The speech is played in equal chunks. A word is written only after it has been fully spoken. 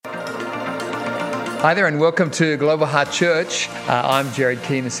Hi there and welcome to Global Heart Church. I'm Jared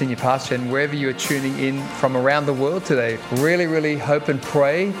Keane, the Senior Pastor, and wherever you are tuning in from around the world today, really hope and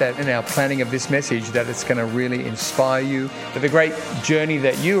pray that in our planning of this message that it's going to really inspire you for the great journey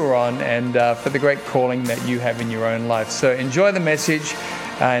that you are on and for the great calling that you have in your own life. So enjoy the message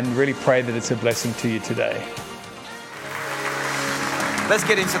and really pray that it's a blessing to you today. Let's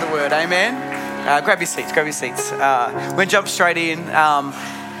get into the Word, amen? Grab your seats. We're going to jump straight in.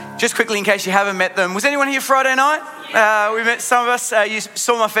 Just quickly, in case you haven't met them, was anyone here Friday night? We met some of us. You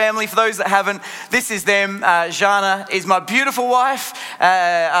saw my family. For those that haven't, this is them. Jana is my beautiful wife.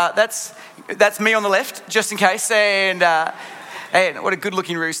 That's me on the left, just in case. And what a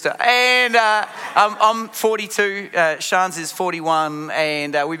good-looking rooster. And I'm 42. Shans is 41,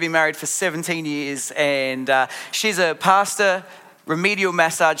 and we've been married for 17 years. And she's a pastor, remedial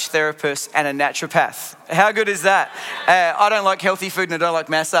massage therapist, and a naturopath. How good is that? I don't like healthy food and I don't like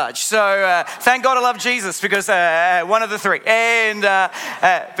massage. So thank God I love Jesus because one of the three. And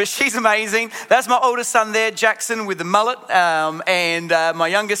but she's amazing. That's my oldest son there, Jackson, with the mullet, and my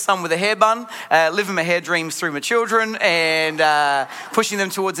youngest son with a hair bun, living my hair dreams through my children and pushing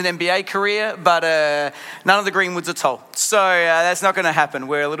them towards an MBA career. But none of the Greenwoods are tall. So that's not going to happen.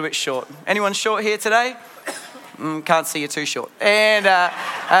 We're a little bit short. Anyone short here today? Can't see you too short. And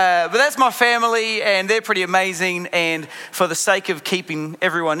but that's my family, and they're pretty amazing. And for the sake of keeping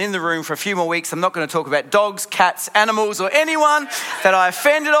everyone in the room for a few more weeks, I'm not going to talk about dogs, cats, animals, or anyone that I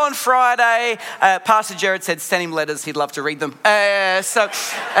offended on Friday. Pastor Jared said send him letters; he'd love to read them.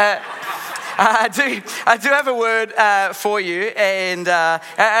 I do have a word for you, and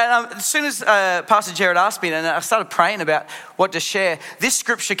as soon as Pastor Jared asked me, and I started praying about what to share, this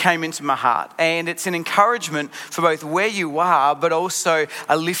scripture came into my heart, and it's an encouragement for both where you are, but also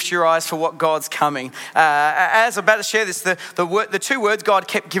lift your eyes for what God's coming. As I'm about to share this, the two words God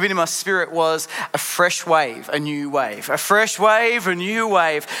kept giving in my spirit was a fresh wave, a new wave. A fresh wave, a new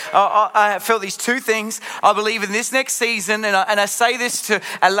wave. I felt these two things. I believe in this next season, and I say this to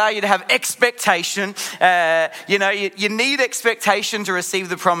allow you to have expectation. You need expectation to receive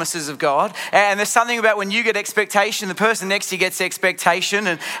the promises of God. And there's something about when you get expectation, the person next to you gets expectation.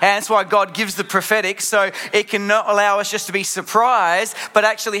 And that's why God gives the prophetic. So it can not allow us just to be surprised, but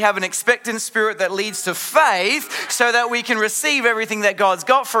actually have an expectant spirit that leads to faith so that we can receive everything that God's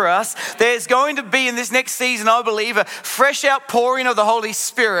got for us. There's going to be in this next season, I believe, a fresh outpouring of the Holy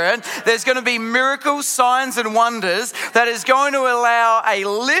Spirit. There's going to be miracles, signs, and wonders that is going to allow a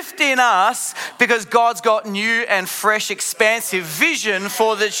lift in us because God's got new and fresh, expansive vision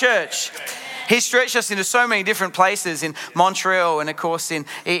for the church. He stretched us into so many different places in Montreal and, of course, in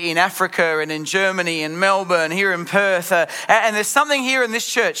Africa and in Germany and Melbourne, here in Perth. And there's something here in this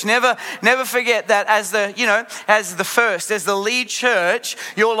church. Never forget that as the lead church,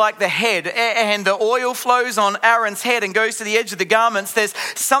 you're like the head, and the oil flows on Aaron's head and goes to the edge of the garments. There's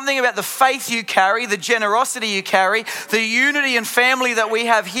something about the faith you carry, the generosity you carry, the unity and family that we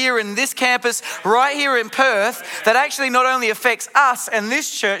have here in this campus, right here in Perth, that actually not only affects us and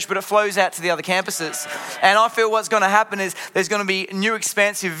this church, but it flows out to the other campuses. And I feel what's going to happen is there's going to be new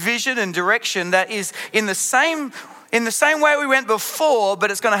expansive vision and direction that is in the same way we went before,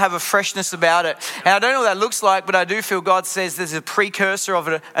 but it's going to have a freshness about it. And I don't know what that looks like, but I do feel God says there's a precursor of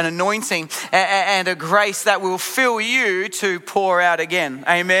an anointing and a grace that will fill you to pour out again.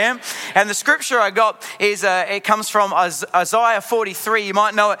 Amen. And the scripture I got is, it comes from Isaiah 43. You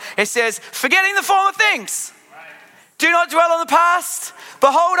might know it. It says, forgetting the former things. Do not dwell on the past.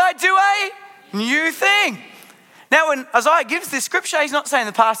 Behold, I do a new thing. Now, when Isaiah gives this scripture, he's not saying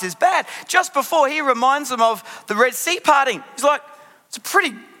the past is bad. Just before, he reminds them of the Red Sea parting. He's like, it's a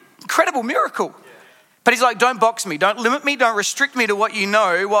pretty incredible miracle. But he's like, don't box me, don't limit me, don't restrict me to what you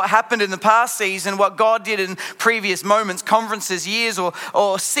know, what happened in the past season, what God did in previous moments, conferences, years,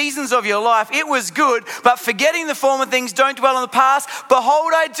 or seasons of your life. It was good, but forgetting the former things, don't dwell on the past.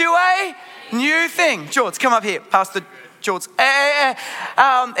 Behold, I do a new thing. George, come up here, Pastor George.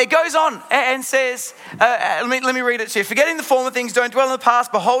 It goes on and says, let me read it to you. Forgetting the former things, don't dwell on the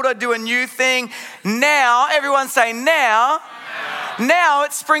past. Behold, I do a new thing. Now, everyone say now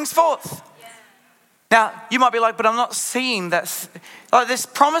it springs forth. Now, you might be like, but I'm not seeing that. Like, there's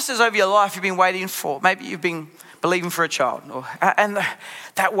promises over your life you've been waiting for. Maybe you've been believing for a child, and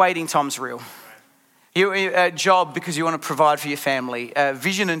that waiting time's real. A job because you want to provide for your family,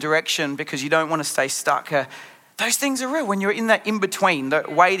 vision and direction because you don't want to stay stuck. Those things are real when you're in that in-between,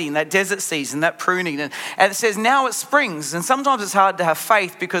 that waiting, that desert season, that pruning. And it says, now it springs. And sometimes it's hard to have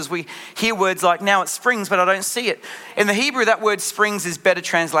faith because we hear words like, now it springs, but I don't see it. In the Hebrew, that word springs is better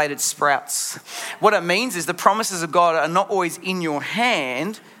translated sprouts. What it means is the promises of God are not always in your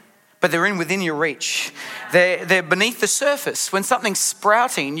hand, but they're within your reach. They're beneath the surface. When something's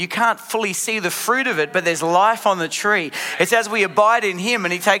sprouting, you can't fully see the fruit of it, but there's life on the tree. It's as we abide in him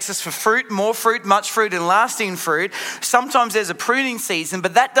and he takes us for fruit, more fruit, much fruit, and lasting fruit. Sometimes there's a pruning season,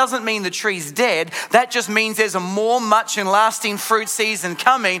 but that doesn't mean the tree's dead. That just means there's a more, much, and lasting fruit season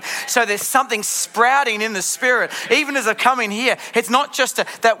coming. So there's something sprouting in the spirit. Even as I come in here, it's not just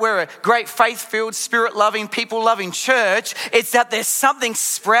that we're a great faith-filled, spirit-loving, people-loving church. It's that there's something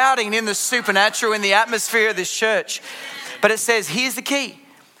sprouting in the supernatural, in the atmosphere of this church. But it says, here's the key.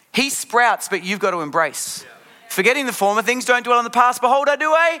 He sprouts, but you've got to embrace. Forgetting the former things, don't dwell on the past. Behold, I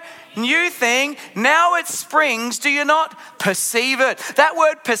do a new thing. Now it springs. Do you not perceive it? That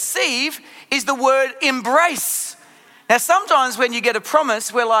word perceive is the word embrace. Now, sometimes when you get a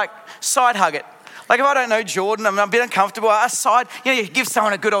promise, we're like, side hug it. Like if I don't know Jordan, I'm a bit uncomfortable, you give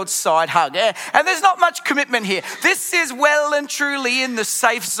someone a good old side hug. Yeah? And there's not much commitment here. This is well and truly in the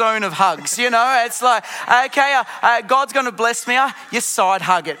safe zone of hugs. It's like, okay, God's going to bless me. You side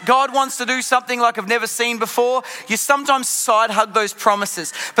hug it. God wants to do something like I've never seen before. You sometimes side hug those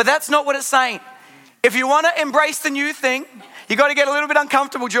promises. But that's not what it's saying. If you want to embrace the new thing, you got to get a little bit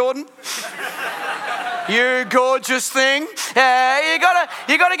uncomfortable, Jordan. You gorgeous thing. You got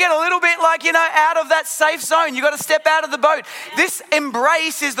to get a little bit out of that safe zone. You got to step out of the boat. This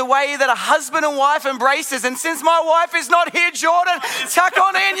embrace is the way that a husband and wife embraces. And since my wife is not here, Jordan, tuck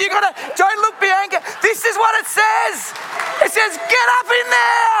on in. Don't look Bianca. This is what it says. It says, get up in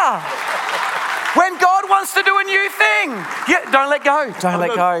there. When God wants to do a new thing. Yeah, don't let go. Don't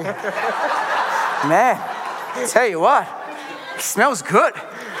let go. Man, I tell you what, it smells good.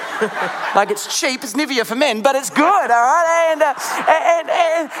 Like it's cheap, it's Nivea for men, but it's good, all right?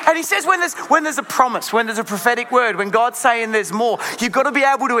 And he says when there's a promise, when there's a prophetic word, when God's saying there's more, you've got to be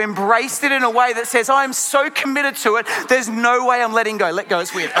able to embrace it in a way that says, I'm so committed to it, there's no way I'm letting go. Let go,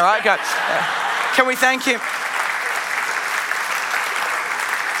 it's weird, all right? Go. Can we thank him?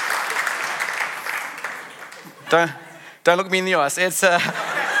 Don't look me in the eyes. It's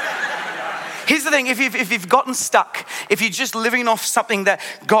Here's the thing, if you've gotten stuck, if you're just living off something that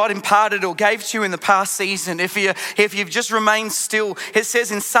God imparted or gave to you in the past season, if you've just remained still, it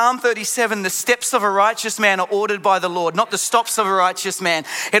says in Psalm 37, the steps of a righteous man are ordered by the Lord, not the stops of a righteous man.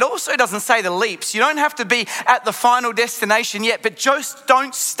 It also doesn't say the leaps. You don't have to be at the final destination yet, but just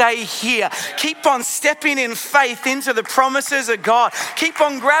don't stay here. Keep on stepping in faith into the promises of God. Keep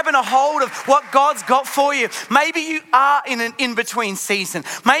on grabbing a hold of what God's got for you. Maybe you are in an in-between season.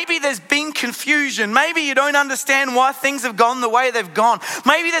 Maybe there's been confusion. Maybe you don't understand why things have gone the way they've gone.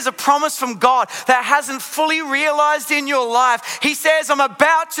 Maybe there's a promise from God that hasn't fully realized in your life. He says, I'm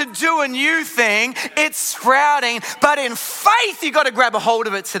about to do a new thing. It's sprouting, but in faith, you got to grab a hold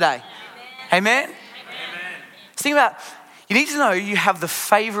of it today. Amen? Amen? Think about, you need to know you have the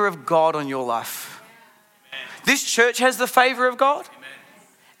favor of God on your life. Amen. This church has the favor of God. Amen.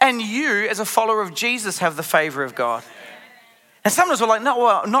 And you, as a follower of Jesus, have the favor of God. Amen. And sometimes we're like, no,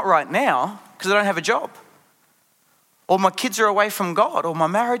 well, not right now, because I don't have a job. Or my kids are away from God, or my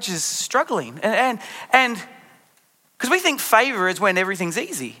marriage is struggling. And because we think favor is when everything's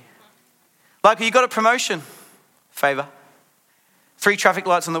easy. Like you got a promotion, favor. 3 traffic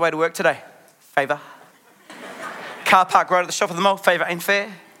lights on the way to work today, favor. Car park right at the shop of the mall, favor. Ain't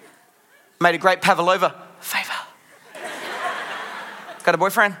fair. Made a great pavlova, favor. Got a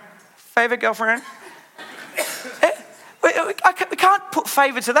boyfriend, favor, girlfriend. We can't put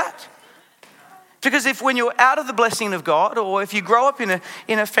favor to that. Because when you're out of the blessing of God, or if you grow up in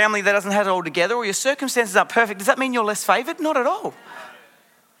a family that doesn't have it all together, or your circumstances aren't perfect, does that mean you're less favored? Not at all.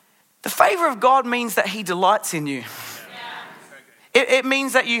 The favor of God means that he delights in you. It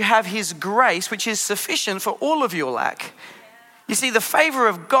means that you have his grace, which is sufficient for all of your lack. You see, the favor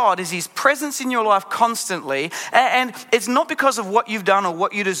of God is his presence in your life constantly. And it's not because of what you've done or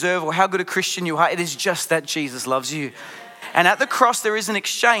what you deserve or how good a Christian you are. It is just that Jesus loves you. And at the cross, there is an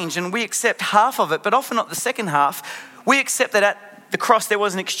exchange, and we accept half of it, but often not the second half. We accept that at the cross, there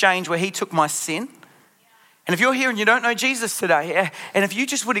was an exchange where he took my sin. And if you're here and you don't know Jesus today, and if you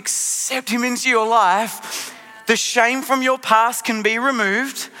just would accept him into your life, the shame from your past can be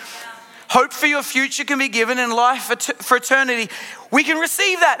removed. Hope for your future can be given, and life for eternity. We can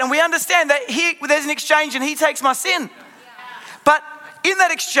receive that, and we understand that there's an exchange and he takes my sin. But in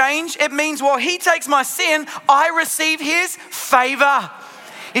that exchange, it means while he takes my sin, I receive his favor.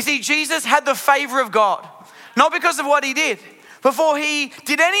 You see, Jesus had the favor of God, not because of what he did. Before he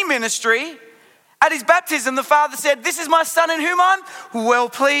did any ministry, At his baptism, the Father said, "This is my Son in whom I'm well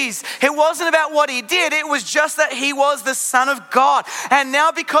pleased." It wasn't about what he did. It was just that he was the Son of God. And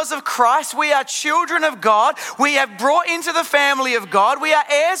now because of Christ, we are children of God. We have brought into the family of God. We are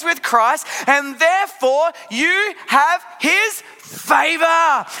heirs with Christ. And therefore, you have his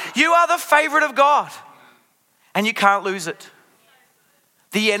favor. You are the favorite of God. And you can't lose it.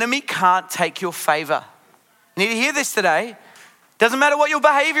 The enemy can't take your favor. You need to hear this today. Doesn't matter what your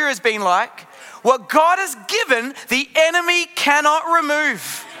behavior has been like. What God has given, the enemy cannot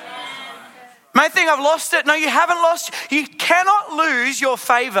remove. May think I've lost it. No, you haven't lost. You cannot lose your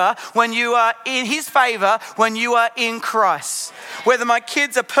favor when you are in his favor, when you are in Christ. Whether my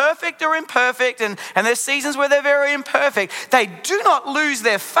kids are perfect or imperfect, and there's seasons where they're very imperfect, they do not lose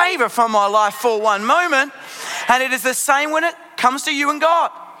their favor from my life for one moment. And it is the same when it comes to you and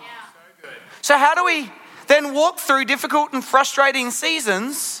God. So how do we then walk through difficult and frustrating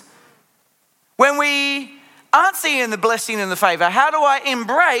seasons when we aren't seeing the blessing and the favor? How do I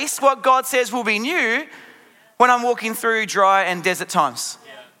embrace what God says will be new when I'm walking through dry and desert times?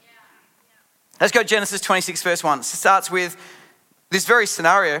 Let's go to Genesis 26 verse 1. It starts with this very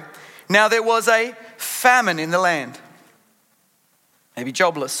scenario. Now there was a famine in the land. Maybe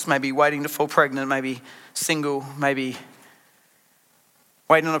jobless, maybe waiting to fall pregnant, maybe single, maybe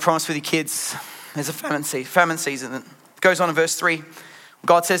waiting on a promise with your kids. There's a famine season. It goes on in verse 3.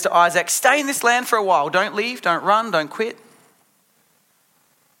 God says to Isaac, "Stay in this land for a while. Don't leave, don't run, don't quit."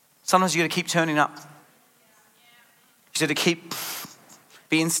 Sometimes you got to keep turning up. You got to keep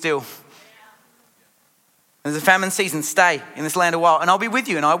being still. There's a famine season. Stay in this land a while, and I'll be with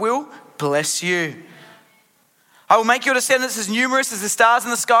you, and I will bless you. I will make your descendants as numerous as the stars in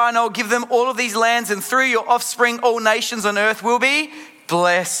the sky, and I will give them all of these lands, and through your offspring, all nations on earth will be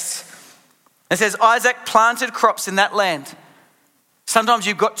blessed. It says Isaac planted crops in that land. Sometimes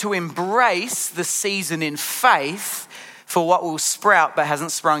you've got to embrace the season in faith for what will sprout but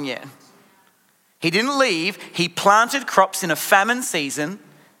hasn't sprung yet. He didn't leave. He planted crops in a famine season.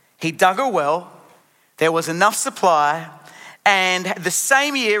 He dug a well. There was enough supply. And the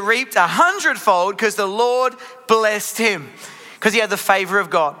same year reaped 100-fold because the Lord blessed him. Because he had the favor of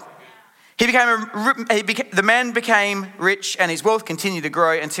God. The man became rich and his wealth continued to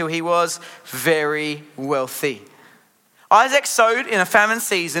grow until he was very wealthy. Isaac sowed in a famine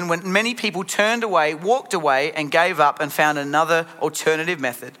season when many people turned away, walked away, and gave up and found another alternative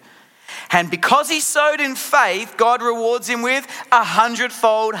method. And because he sowed in faith, God rewards him with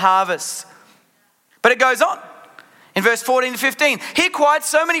 100-fold harvest. But it goes on. In verse 14 to 15, he acquired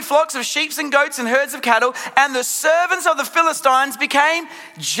so many flocks of sheep and goats and herds of cattle, and the servants of the Philistines became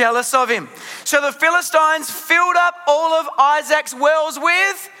jealous of him. So the Philistines filled up all of Isaac's wells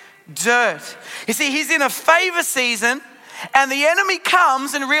with dirt. You see, he's in a favor season, and the enemy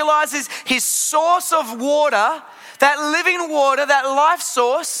comes and realizes his source of water, that living water, that life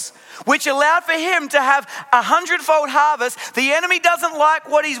source, which allowed for him to have 100-fold harvest. The enemy doesn't like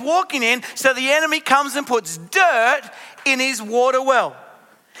what he's walking in, so the enemy comes and puts dirt in his water well.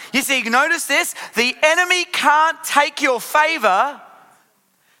 You see, notice this, the enemy can't take your favor,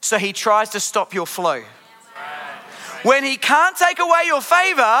 so he tries to stop your flow. When he can't take away your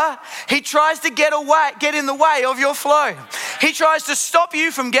favor, he tries to get in the way of your flow. He tries to stop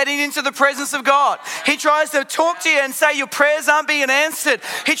you from getting into the presence of God. He tries to talk to you and say your prayers aren't being answered.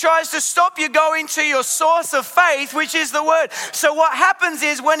 He tries to stop you going to your source of faith, which is the word. So what happens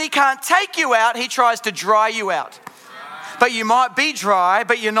is when he can't take you out, he tries to dry you out. But you might be dry,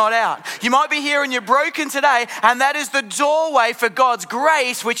 but you're not out. You might be here and you're broken today, and that is the doorway for God's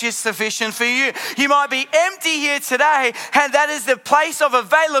grace, which is sufficient for you. You might be empty here today, and that is the place of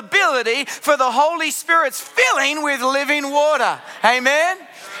availability for the Holy Spirit's filling with living water. Amen?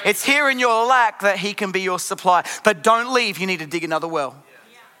 It's here in your lack that he can be your supply. But don't leave. You need to dig another well.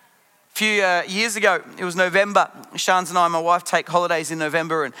 A few years ago, it was November. Shans and I, my wife, take holidays in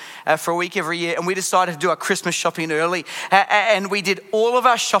November and for a week every year. And we decided to do our Christmas shopping early. And we did all of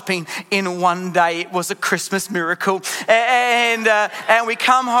our shopping in one day. It was a Christmas miracle. And we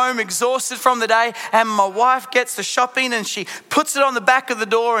come home exhausted from the day. And my wife gets the shopping and she puts it on the back of the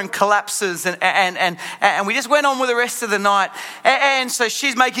door and collapses. And we just went on with the rest of the night. And so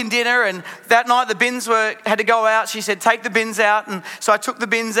she's making dinner. And that night the bins had to go out. She said, take the bins out. And so I took the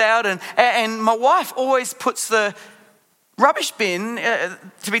bins out. And my wife always puts the rubbish bin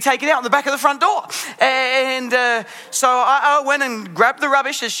to be taken out in the back of the front door. And so I went and grabbed the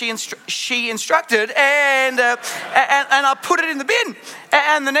rubbish as she instructed, and I put it in the bin.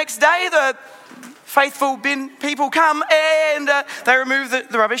 And the next day, the faithful bin people come and they remove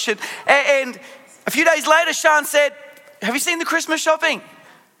the rubbish. And a few days later, Sean said, have you seen the Christmas shopping?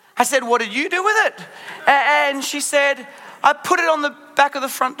 I said, what did you do with it? And she said, I put it on the back of the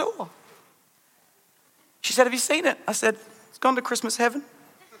front door. She said, have you seen it? I said, it's gone to Christmas heaven.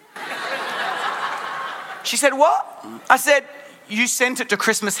 She said, what? I said, you sent it to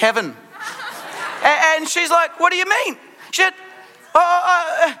Christmas heaven. And she's like, what do you mean? She said,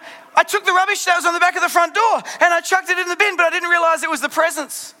 I took the rubbish that was on the back of the front door and I chucked it in the bin, but I didn't realize it was the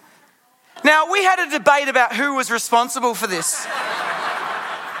presents. Now, we had a debate about who was responsible for this.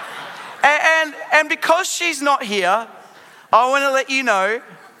 And because she's not here, I want to let you know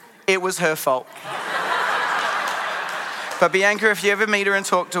it was her fault. But Bianca, if you ever meet her and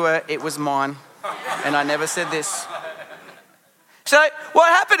talk to her, it was mine. And I never said this. So what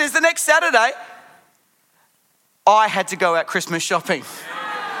happened is the next Saturday, I had to go out Christmas shopping.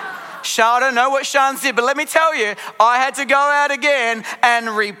 I don't know what Sean's did, but let me tell you, I had to go out again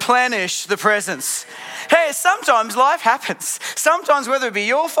and replenish the presents. Hey, sometimes life happens. Sometimes whether it be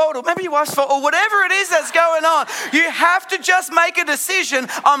your fault or maybe your wife's fault or whatever it is that's going on, you have to just make a decision.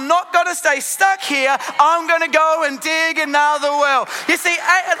 I'm not going to stay stuck here. I'm going to go and dig another well. You see,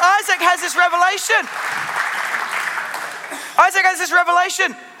 Isaac has this revelation.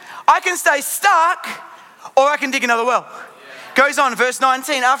 I can stay stuck or I can dig another well. Goes on, verse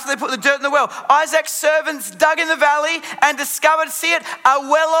 19, after they put the dirt in the well, Isaac's servants dug in the valley and discovered, see it, a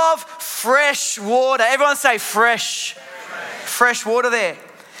well of fresh water. Everyone say fresh. Fresh water there.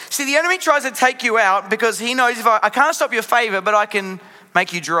 See, the enemy tries to take you out because he knows if I can't stop your favor, but I can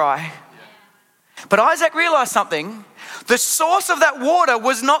make you dry. But Isaac realized something. The source of that water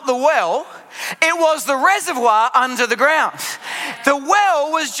was not the well, it was the reservoir under the ground. The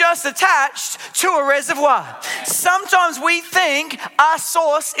well was just attached to a reservoir. Sometimes we think our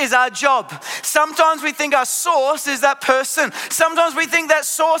source is our job. Sometimes we think our source is that person. Sometimes we think that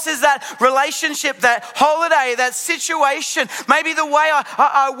source is that relationship, that holiday, that situation, maybe the way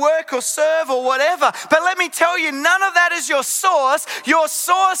I work or serve or whatever. But let me tell you, none of that is your source. Your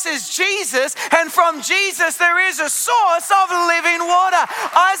source is Jesus, and from Jesus there is a source of living water.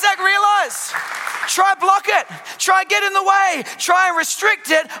 Isaac realized, try block it, try get in the way, try and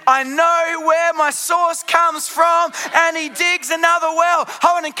restrict it. I know where my source comes from, and he digs another well.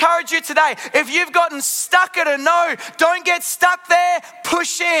 I want to encourage you today, if you've gotten stuck at a no, don't get stuck there,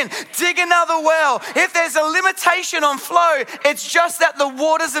 push in, dig another well. If there's a limitation on flow, it's just that the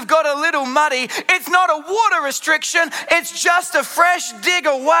waters have got a little muddy. It's not a water restriction, it's just a fresh dig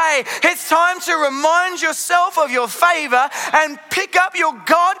away. It's time to remind yourself of your favor and pick up your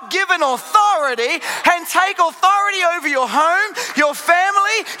God-given authority and take authority over your home, your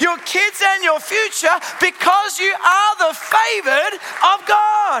family, your kids, and your future, because you are the favored of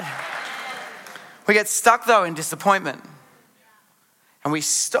God. We get stuck though in disappointment, and we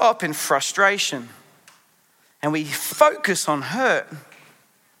stop in frustration, and we focus on hurt,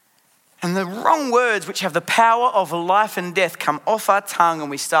 and the wrong words which have the power of life and death come off our tongue, and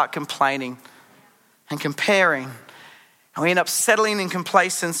we start complaining and comparing, and we end up settling in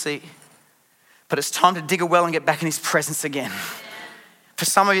complacency. But it's time to dig a well and get back in his presence again. For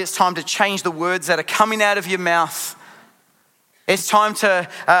some of you, it's time to change the words that are coming out of your mouth. It's time to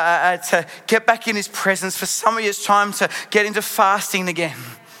get back in his presence. For some of you, it's time to get into fasting again.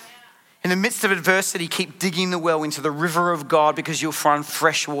 In the midst of adversity, keep digging the well into the river of God, because you'll find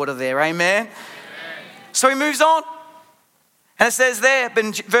fresh water there. Amen? So he moves on. And it says there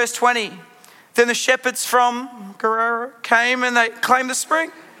in verse 20, then the shepherds from Gerar came and they claimed the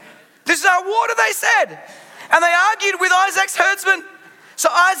spring. This is our water, they said. And they argued with Isaac's herdsmen. So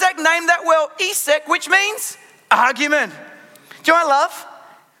Isaac named that well Esek, which means argument. Do you know what I love?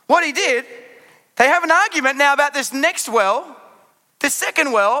 What he did, they have an argument now about this next well, this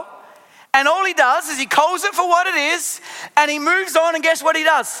second well, and all he does is he calls it for what it is, and he moves on, and guess what he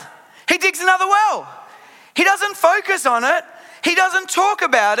does? He digs another well. He doesn't focus on it. He doesn't talk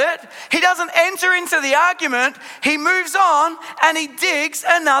about it. He doesn't enter into the argument. He moves on and he digs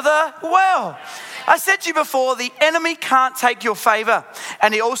another well. I said to you before, the enemy can't take your favor,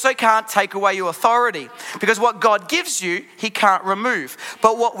 and he also can't take away your authority, because what God gives you, he can't remove.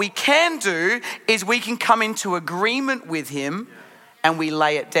 But what we can do is we can come into agreement with him and we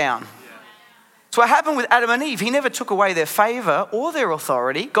lay it down. So what happened with Adam and Eve, he never took away their favor or their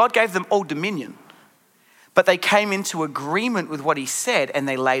authority. God gave them all dominion. But they came into agreement with what he said and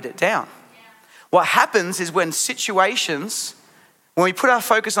they laid it down. What happens is when situations When we put our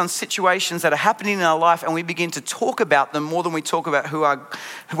focus on situations that are happening in our life and we begin to talk about them more than we talk about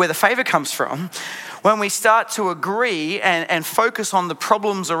where the favor comes from, when we start to agree and focus on the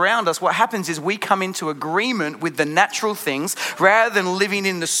problems around us, what happens is we come into agreement with the natural things rather than living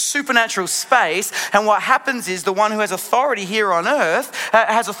in the supernatural space. And what happens is the one who has authority here on earth,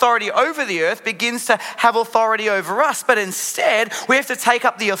 has authority over the earth, begins to have authority over us. But instead, we have to take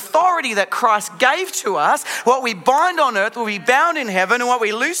up the authority that Christ gave to us. What we bind on earth will be bound in heaven, and what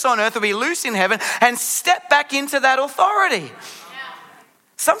we loose on earth will be loose in heaven, and step back into that authority.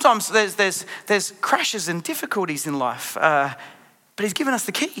 Sometimes there's crashes and difficulties in life, but he's given us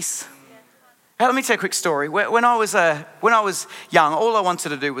the keys. Let me tell you a quick story. When I was young, all I wanted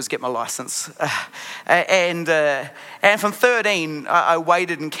to do was get my license. And from 13, I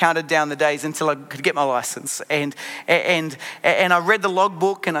waited and counted down the days until I could get my license. And I read the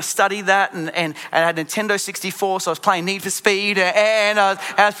logbook and I studied that, and I had a Nintendo 64, so I was playing Need for Speed, and I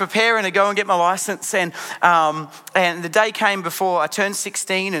was preparing to go and get my license. And the day came before I turned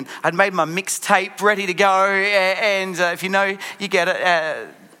 16, and I'd made my mixtape ready to go. And if you know, you get it.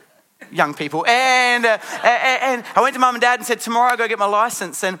 Young people, and I went to mum and dad and said, tomorrow I go get my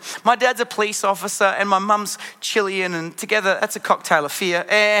license. And my dad's a police officer and my mum's Chilean, and together that's a cocktail of fear.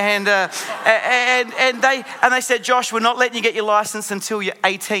 And they said, Josh, we're not letting you get your license until you're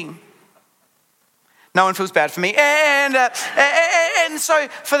 18. No one feels bad for me. And so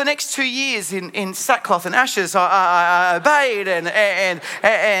for the next 2 years in sackcloth and ashes, I obeyed and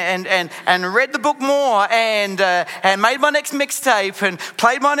read the book more and made my next mixtape and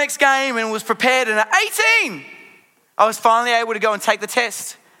played my next game and was prepared. And at 18, I was finally able to go and take the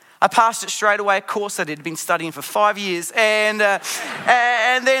test. I passed it straight away. Of course I did. I'd been studying for 5 years.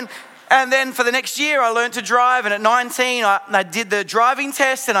 And then for the next year, I learned to drive. And at 19, I did the driving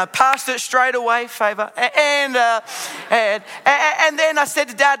test and I passed it straight away, favor. And then I said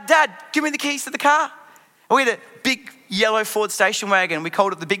to Dad, give me the keys to the car. And we had a big yellow Ford station wagon. We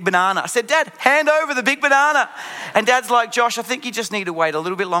called it the Big Banana. I said, Dad, hand over the Big Banana. And Dad's like, Josh, I think you just need to wait a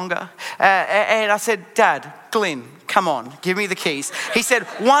little bit longer. And I said, Dad, Glenn, come on, give me the keys. He said,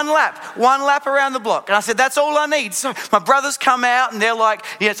 one lap around the block. And I said, that's all I need. So my brothers come out and they're like,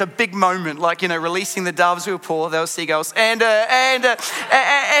 it's a big moment, like, releasing the doves. We were poor, they were seagulls. And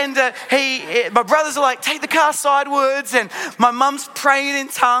my brothers are like, take the car sideways. And my mum's praying in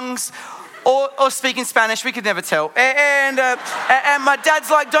tongues. Or speaking Spanish, we could never tell. And my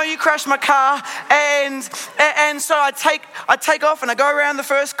dad's like, don't you crash my car. And so I take off and I go around the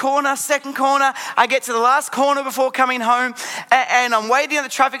first corner, second corner. I get to the last corner before coming home. And I'm waiting at the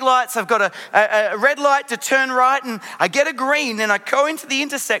traffic lights. I've got a red light to turn right, and I get a green, and I go into the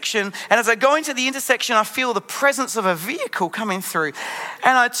intersection. And as I go into the intersection, I feel the presence of a vehicle coming through.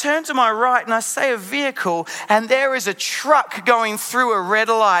 And I turn to my right and I say a vehicle, and there is a truck going through a red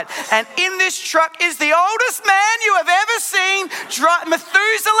light. And in this truck is the oldest man you have ever seen.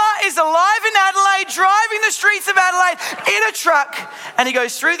 Methuselah is alive in Adelaide, driving the streets of Adelaide in a truck. And he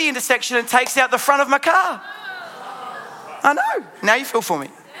goes through the intersection and takes out the front of my car. I know. Now you feel for me.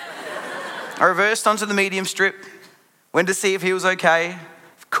 I reversed onto the medium strip, went to see if he was okay.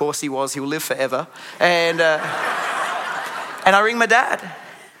 Of course he was. He'll live forever. And I ring my dad.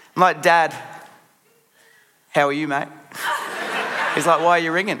 I'm like, Dad, how are you, mate? He's like, why are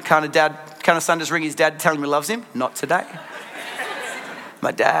you ringing? Can't a son just ring his dad telling him he loves him? Not today.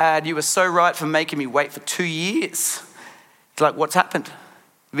 My dad, you were so right for making me wait for 2 years. He's like, what's happened?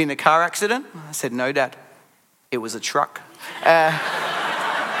 You been in a car accident? I said, no, Dad. It was a truck.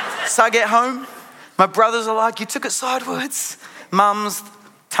 So I get home. My brothers are like, you took it sideways. Mum's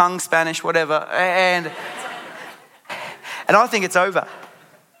tongue, Spanish, whatever. And I think it's over.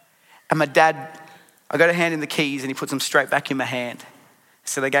 And my dad, I go to hand him the keys and he puts them straight back in my hand.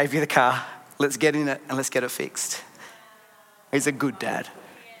 So they gave you the car. Let's get in it and let's get it fixed. He's a good dad.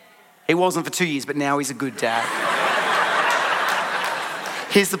 He wasn't for 2 years, but now he's a good dad.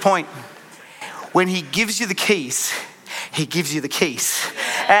 Here's the point. When he gives you the keys, he gives you the keys.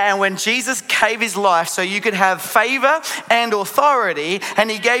 And when Jesus gave his life so you could have favor and authority,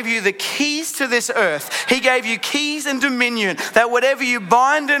 and he gave you the keys to this earth, he gave you keys and dominion, that whatever you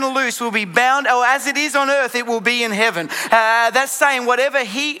bind and loose will be bound, or as it is on earth, it will be in heaven. That's saying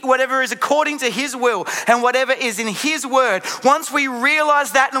whatever is according to his will and whatever is in his word. Once we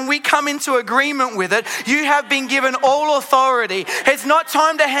realize that and we come into agreement with it, you have been given all authority. It's not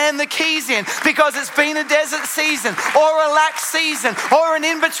time to hand the keys in because it's been a desert season or a lack season or an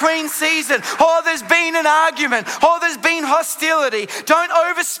in in-between season, or there's been an argument, or there's been hostility. Don't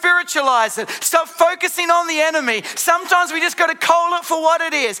over-spiritualize it. Stop focusing on the enemy. Sometimes we just got to call it for what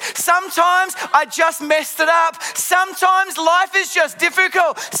it is. Sometimes I just messed it up. Sometimes life is just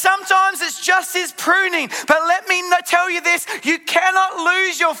difficult. Sometimes it's just his pruning. But let me tell you this, you cannot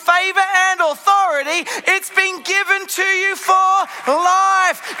lose your favor and authority. It's been given to you for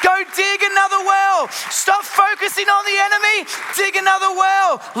life. Go dig another well. Stop focusing on the enemy. Dig another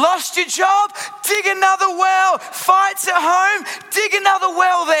well. Lost your job? Dig another well. Fights at home? Dig another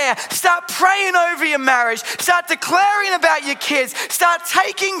well there. Start praying over your marriage. Start declaring about your kids. Start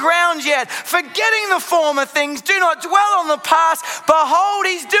taking ground yet. Forgetting the former things. Do not dwell on the past. Behold,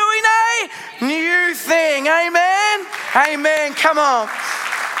 he's doing a new thing. Amen? Amen. Come on.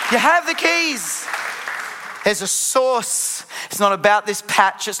 You have the keys. There's a source. It's not about this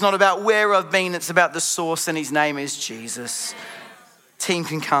patch. It's not about where I've been. It's about the source, and his name is Jesus. Team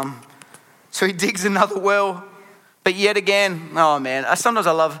can come. So he digs another well. But yet again, oh man, sometimes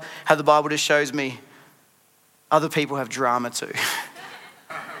I love how the Bible just shows me other people have drama too.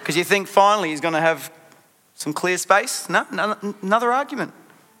 Because you think finally he's going to have some clear space. No, another argument.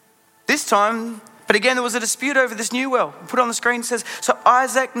 This time, but again, there was a dispute over this new well. Put on the screen, it says, so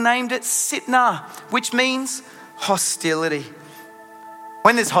Isaac named it Sitnah, which means hostility.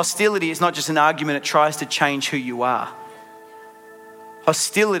 When there's hostility, it's not just an argument, it tries to change who you are.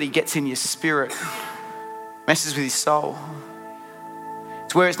 Hostility gets in your spirit, messes with your soul.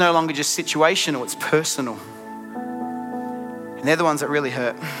 It's where it's no longer just situational, it's personal. And they're the ones that really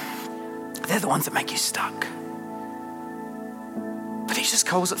hurt. They're the ones that make you stuck. But he just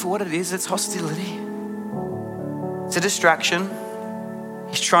calls it for what it is. It's hostility. It's a distraction.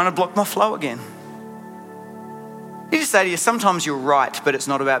 He's trying to block my flow again. You just say to you, sometimes you're right, but it's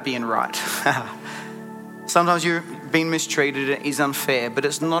not about being right. Sometimes you're being mistreated and it is unfair, but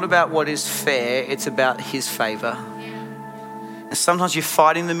it's not about what is fair, it's about his favor. And sometimes you're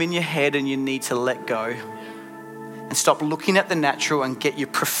fighting them in your head and you need to let go and stop looking at the natural and get your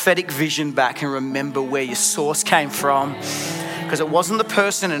prophetic vision back and remember where your source came from. Because it wasn't the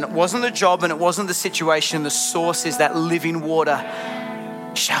person and it wasn't the job and it wasn't the situation. The source is that living water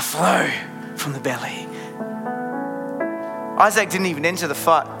shall flow from the belly. Isaac didn't even enter the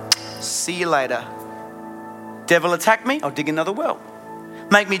fight. See you later. Devil attack me, I'll dig another well.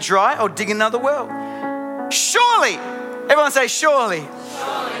 Make me dry, I'll dig another well. Surely, everyone say surely.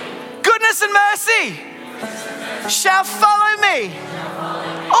 Goodness and mercy shall follow me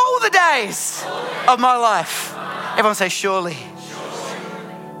all the days of my life. Everyone say surely.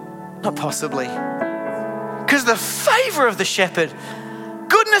 Not possibly. Because the favor of the shepherd,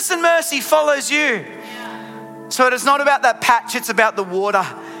 goodness and mercy follows you. So it is not about that patch, it's about the water.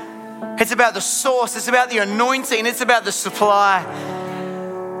 It's about the source, it's about the anointing, it's about the supply.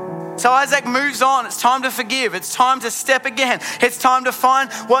 So Isaac moves on. It's time to forgive. It's time to step again. It's time to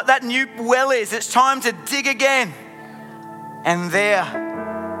find what that new well is. It's time to dig again. And there,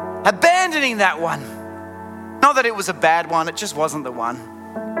 abandoning that one. Not that it was a bad one, it just wasn't the one.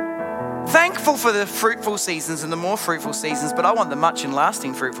 Thankful for the fruitful seasons and the more fruitful seasons, but I want the much and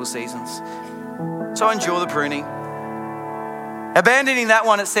lasting fruitful seasons. So I endure the pruning. Abandoning that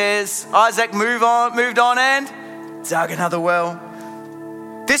one, it says, Isaac moved on and dug another well.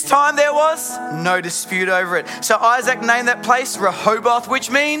 This time there was no dispute over it. So Isaac named that place Rehoboth,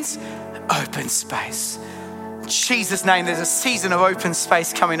 which means open space. In Jesus' name, there's a season of open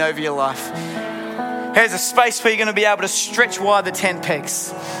space coming over your life. There's a space where you're going to be able to stretch wide the tent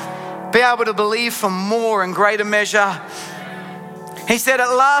pegs. Be able to believe for more and greater measure. He said, at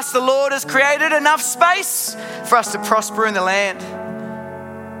last the Lord has created enough space for us to prosper in the land.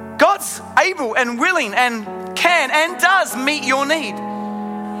 God's able and willing and can and does meet your need.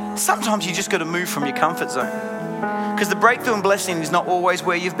 Sometimes you just got to move from your comfort zone. Because the breakthrough and blessing is not always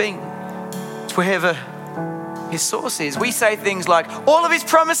where you've been. It's wherever his source is. We say things like, all of his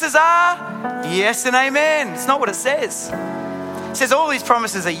promises are yes and amen. It's not what it says. It says all his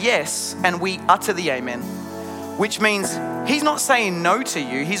promises are yes, and we utter the amen. Which means he's not saying no to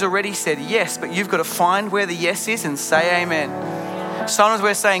you. He's already said yes, but you've got to find where the yes is and say amen. Sometimes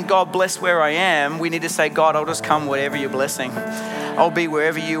we're saying, God, bless where I am. We need to say, God, I'll just come whatever you're blessing. I'll be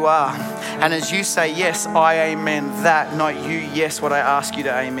wherever you are. And as you say yes, I amen that, not you yes what I ask you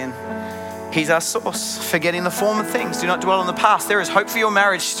to amen. He's our source. Forgetting the former things. Do not dwell on the past. There is hope for your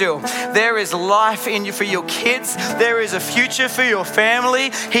marriage still. There is life in you for your kids. There is a future for your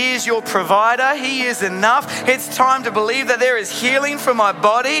family. He is your provider. He is enough. It's time to believe that there is healing for my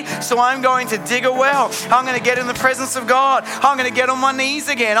body. So I'm going to dig a well. I'm going to get in the presence of God. I'm going to get on my knees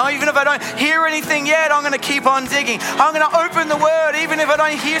again. Even if I don't hear anything yet, I'm going to keep on digging. I'm going to open the word even if I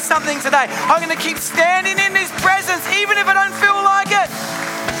don't hear something today. I'm going to keep standing in his presence even if I don't feel like it.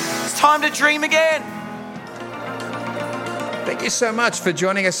 Time to dream again. Thank you so much for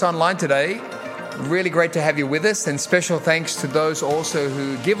joining us online today. Really great to have you with us, and special thanks to those also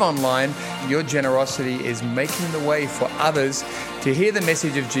who give online. Your generosity is making the way for others to hear the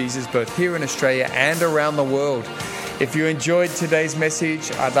message of Jesus both here in Australia and around the world. If you enjoyed today's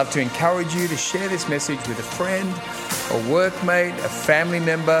message, I'd love to encourage you to share this message with a friend, a workmate, a family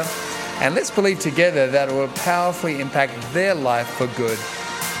member, and let's believe together that it will powerfully impact their life for good.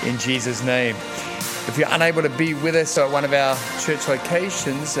 In Jesus' name. If you're unable to be with us at one of our church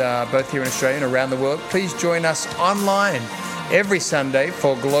locations, both here in Australia and around the world, please join us online every Sunday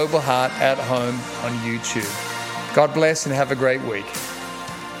for Global Heart at Home on YouTube. God bless and have a great week.